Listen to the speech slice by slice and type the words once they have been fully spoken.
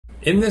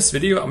In this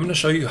video, I'm going to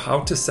show you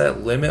how to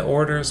set limit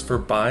orders for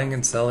buying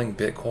and selling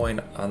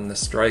Bitcoin on the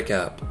Strike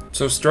app.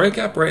 So Strike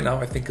app right now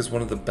I think is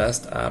one of the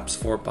best apps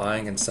for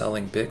buying and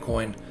selling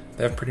Bitcoin.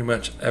 They have pretty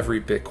much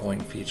every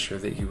Bitcoin feature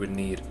that you would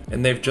need.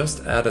 And they've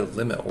just added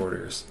limit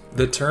orders.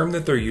 The term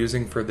that they're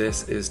using for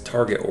this is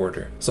target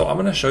order. So I'm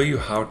going to show you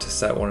how to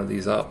set one of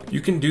these up. You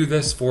can do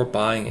this for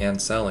buying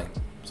and selling.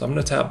 So I'm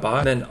going to tap buy,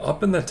 and then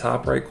up in the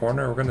top right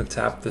corner, we're going to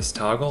tap this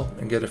toggle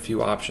and get a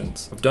few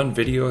options. I've done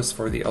videos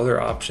for the other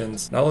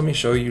options. Now let me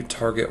show you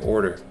target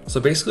order.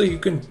 So basically you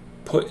can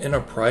put in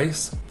a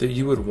price that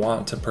you would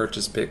want to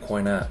purchase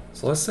Bitcoin at.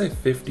 So let's say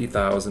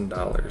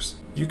 $50,000.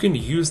 You can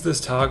use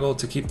this toggle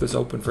to keep this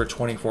open for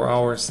 24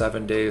 hours,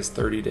 7 days,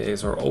 30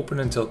 days, or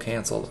open until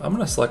canceled. I'm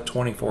going to select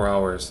 24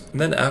 hours.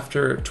 And then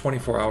after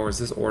 24 hours,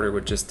 this order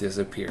would just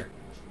disappear.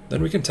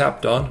 Then we can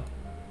tap done.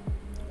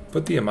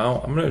 Put the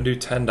amount, I'm going to do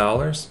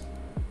 $10,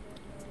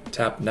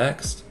 tap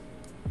next,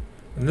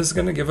 and this is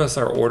going to give us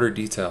our order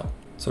detail.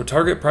 So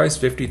target price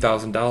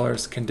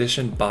 $50,000,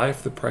 condition buy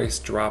if the price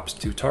drops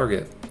to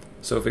target.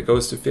 So if it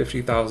goes to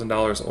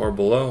 $50,000 or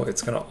below,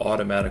 it's going to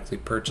automatically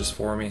purchase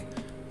for me.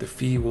 The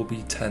fee will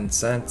be 10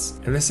 cents,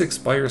 and this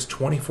expires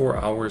 24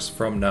 hours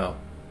from now.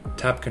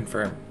 Tap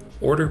confirm.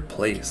 Order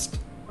placed.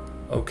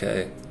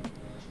 Okay.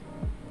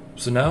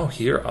 So now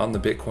here on the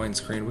Bitcoin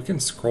screen, we can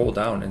scroll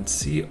down and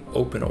see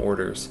open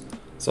orders.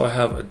 So I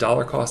have a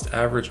dollar cost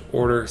average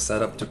order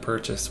set up to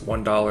purchase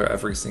 $1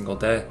 every single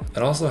day,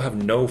 and also have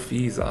no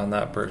fees on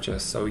that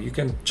purchase. So you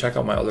can check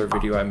out my other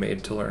video I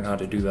made to learn how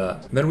to do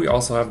that. And then we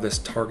also have this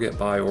target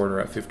buy order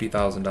at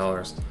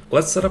 $50,000.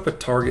 Let's set up a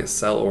target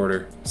sell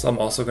order. So I'm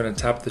also going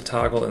to tap the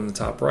toggle in the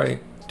top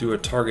right, do a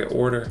target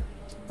order.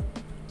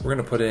 We're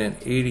going to put in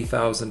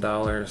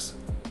 $80,000.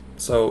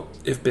 So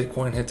if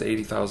Bitcoin hits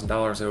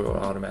 $80,000, it will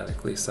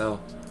automatically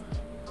sell.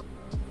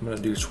 I'm going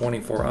to do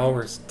 24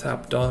 hours,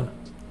 tap done.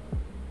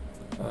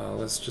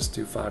 Let's just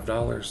do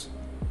 $5.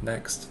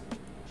 Next.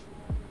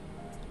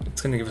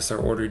 It's going to give us our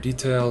order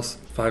details,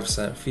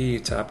 5-cent fee,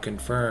 tap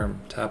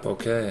confirm, tap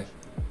OK.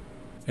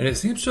 And it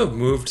seems to have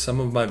moved some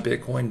of my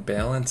Bitcoin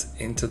balance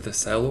into the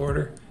sell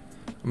order.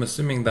 I'm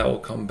assuming that will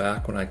come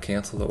back when I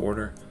cancel the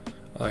order.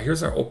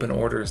 Here's our open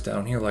orders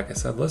down here. Like I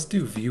said, let's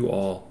do view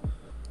all.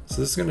 So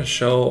this is going to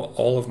show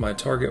all of my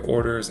target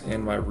orders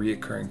and my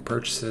reoccurring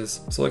purchases.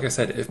 So like I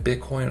said, if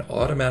Bitcoin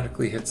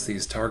automatically hits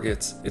these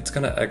targets, it's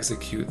going to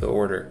execute the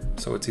order.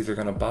 So it's either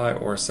going to buy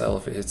or sell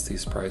if it hits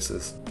these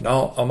prices.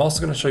 Now I'm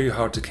also going to show you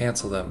how to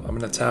cancel them. I'm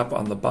going to tap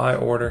on the buy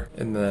order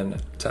and then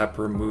tap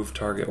remove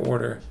target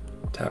order,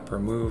 tap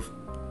remove.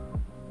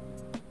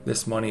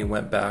 This money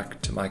went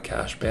back to my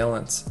cash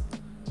balance.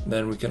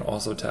 Then we can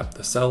also tap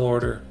the sell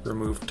order,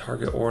 remove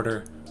target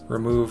order,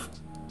 remove,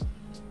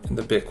 and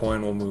the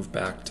Bitcoin will move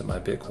back to my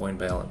Bitcoin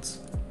balance.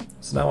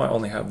 So now I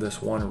only have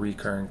this one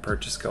recurring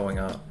purchase going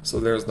on. So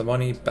there's the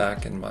money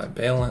back in my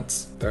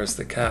balance, there's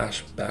the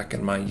cash back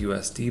in my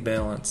USD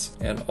balance,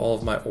 and all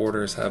of my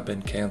orders have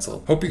been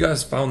canceled. Hope you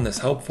guys found this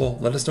helpful.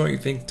 Let us know what you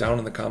think down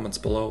in the comments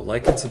below.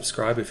 Like and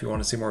subscribe if you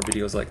want to see more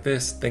videos like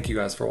this. Thank you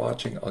guys for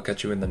watching. I'll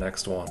catch you in the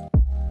next one.